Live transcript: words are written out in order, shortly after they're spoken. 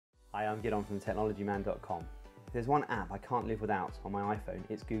Hi, I'm Gidon from technologyman.com. If there's one app I can't live without on my iPhone,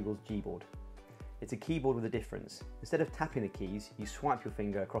 it's Google's Gboard. It's a keyboard with a difference. Instead of tapping the keys, you swipe your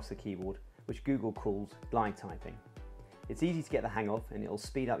finger across the keyboard, which Google calls glide typing. It's easy to get the hang of and it'll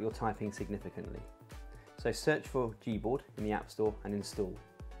speed up your typing significantly. So search for Gboard in the App Store and install.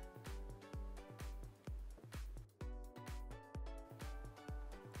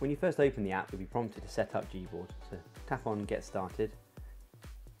 When you first open the app, you'll be prompted to set up Gboard. So tap on Get Started,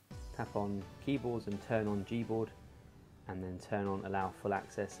 tap on Keyboards and turn on Gboard, and then turn on Allow Full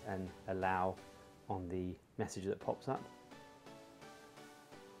Access and Allow on the message that pops up.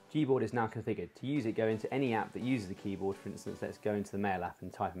 Gboard is now configured. To use it, go into any app that uses the keyboard. For instance, let's go into the Mail app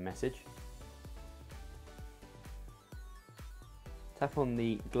and type a message. Tap on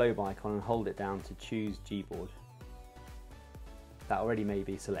the globe icon and hold it down to choose Gboard. That already may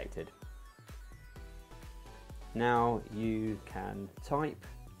be selected. Now you can type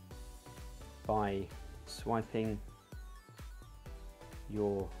by swiping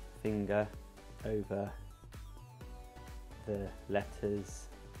your finger over the letters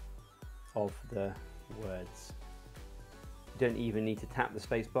of the words. You don't even need to tap the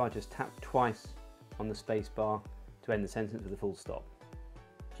space bar, just tap twice on the space bar to end the sentence with a full stop.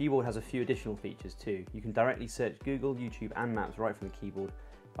 Gboard has a few additional features too. You can directly search Google, YouTube and Maps right from the keyboard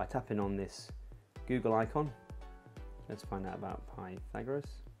by tapping on this Google icon. Let's find out about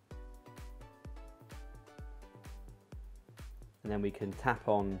Pythagoras. And then we can tap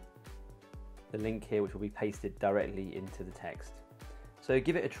on the link here, which will be pasted directly into the text. So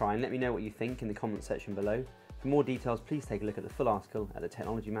give it a try and let me know what you think in the comment section below. For more details, please take a look at the full article at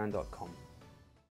thetechnologyman.com.